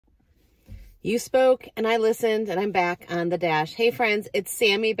You spoke and I listened and I'm back on the dash. Hey friends, it's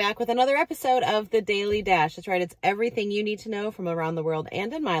Sammy back with another episode of the Daily Dash. That's right, it's everything you need to know from around the world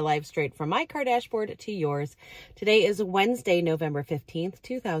and in my life, straight from my car dashboard to yours. Today is Wednesday, November 15th,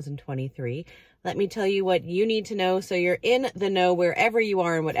 2023. Let me tell you what you need to know so you're in the know wherever you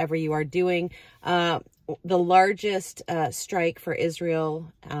are and whatever you are doing. The largest strike for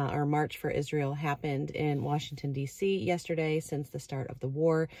Israel, or March for Israel, happened in Washington, D.C. yesterday since the start of the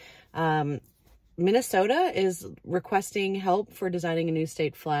war. Minnesota is requesting help for designing a new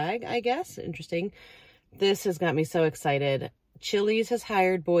state flag, I guess. Interesting. This has got me so excited. Chili's has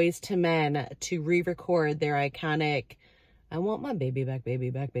hired Boys to Men to re-record their iconic, I want my baby back, baby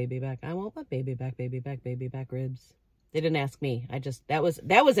back, baby back. I want my baby back, baby back, baby back ribs. They didn't ask me. That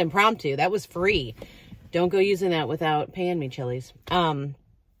was impromptu. That was free. Don't go using that without paying me, Chili's.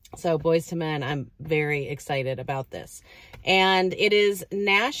 So Boys to Men, I'm very excited about this. And it is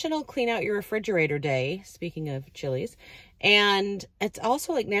National Clean Out Your Refrigerator Day, speaking of Chili's. And it's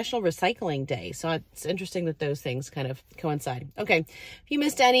also like National Recycling Day. So it's interesting that those things kind of coincide. Okay, if you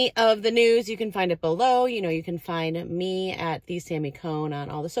missed any of the news, you can find it below. You know, you can find me at the Sammy Cone on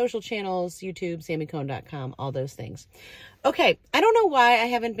all the social channels, YouTube, sammycone.com, all those things. Okay, I don't know why I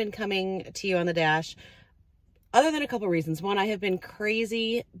haven't been coming to you on the dash, other than a couple reasons. One, I have been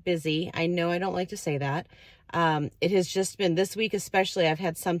crazy busy. I know I don't like to say that. It has just been this week, especially, I've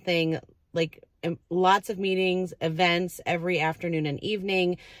had something like lots of meetings, events every afternoon and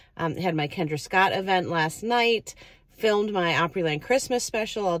evening. Had my Kendra Scott event last night, filmed my Opryland Christmas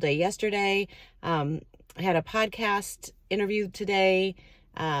special all day yesterday. I had a podcast interview today.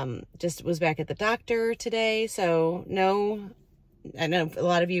 Just was back at the doctor today. So no, I know a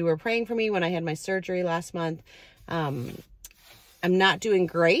lot of you were praying for me when I had my surgery last month. I'm not doing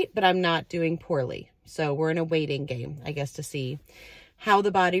great, but I'm not doing poorly. So we're in a waiting game, I guess, to see how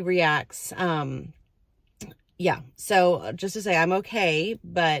the body reacts. Yeah, so just to say I'm okay,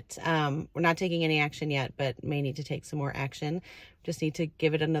 but we're not taking any action yet, but may need to take some more action. Just need to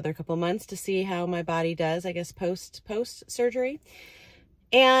give it another couple months to see how my body does, I guess, post surgery.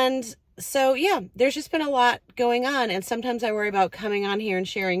 And so, yeah, there's just been a lot going on. And sometimes I worry about coming on here and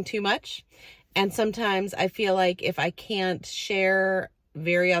sharing too much. And sometimes I feel like if I can't share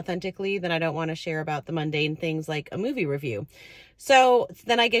very authentically, then I don't want to share about the mundane things like a movie review. So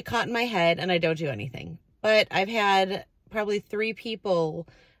then I get caught in my head and I don't do anything. But I've had probably 3 people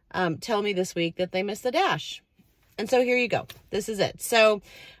tell me this week that they missed the dash. And so here you go. This is it. So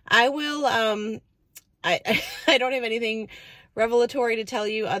I will, I don't have anything revelatory to tell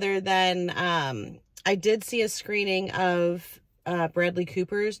you other than I did see a screening of Bradley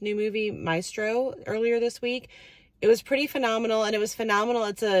Cooper's new movie, Maestro, earlier this week. It was pretty phenomenal, and it was phenomenal.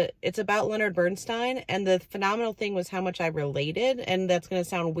 It's about Leonard Bernstein, and the phenomenal thing was how much I related, and that's going to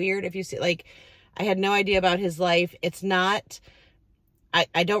sound weird if you see, like, I had no idea about his life. It's not,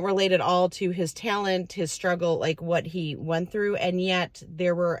 I don't relate at all to his talent, his struggle, like what he went through, and yet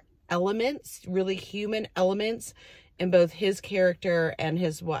there were elements, really human elements, in both his character and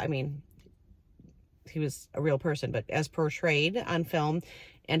his, well, I mean, he was a real person, but as portrayed on film,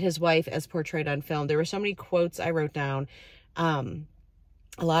 and his wife as portrayed on film. There were so many quotes I wrote down. A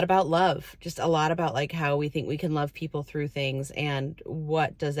lot about love, just a lot about like how we think we can love people through things, and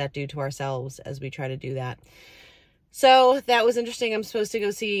what does that do to ourselves as we try to do that. So that was interesting. I'm supposed to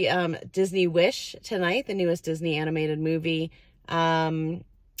go see Disney Wish tonight, the newest Disney animated movie. And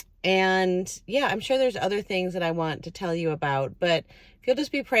yeah, I'm sure there's other things that I want to tell you about, but if you'll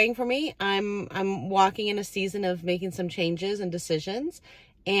just be praying for me, I'm walking in a season of making some changes and decisions,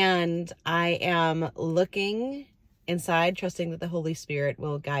 and I am looking inside, trusting that the Holy Spirit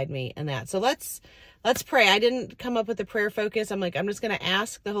will guide me in that. So let's pray. I didn't come up with a prayer focus. I'm just going to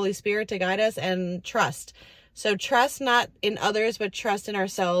ask the Holy Spirit to guide us and trust. So trust not in others, but trust in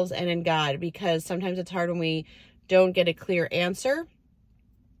ourselves and in God, because sometimes it's hard when we don't get a clear answer,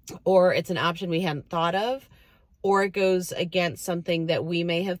 or it's an option we hadn't thought of, or it goes against something that we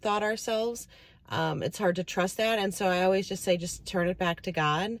may have thought ourselves. It's hard to trust that. And so I always just say, just turn it back to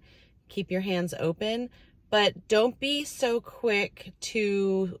God, keep your hands open, but don't be so quick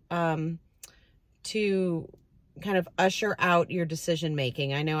to kind of usher out your decision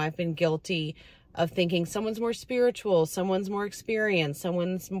making. I know I've been guilty of thinking someone's more spiritual, someone's more experienced,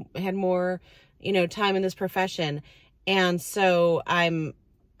 someone's had more, time in this profession. And so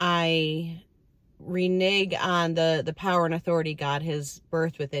I renege on the power and authority God has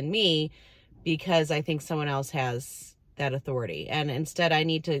birthed within me, because I think someone else has that authority. And instead I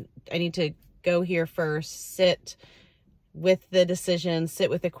need to go here first, sit with the decision,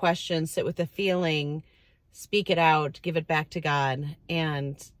 sit with the question, sit with the feeling, speak it out, give it back to God,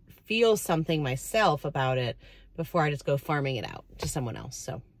 and feel something myself about it before I just go farming it out to someone else.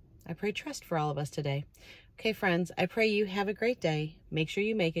 So I pray trust for all of us today. Okay, friends, I pray you have a great day. Make sure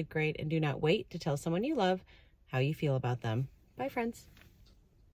you make it great, and do not wait to tell someone you love how you feel about them. Bye, friends.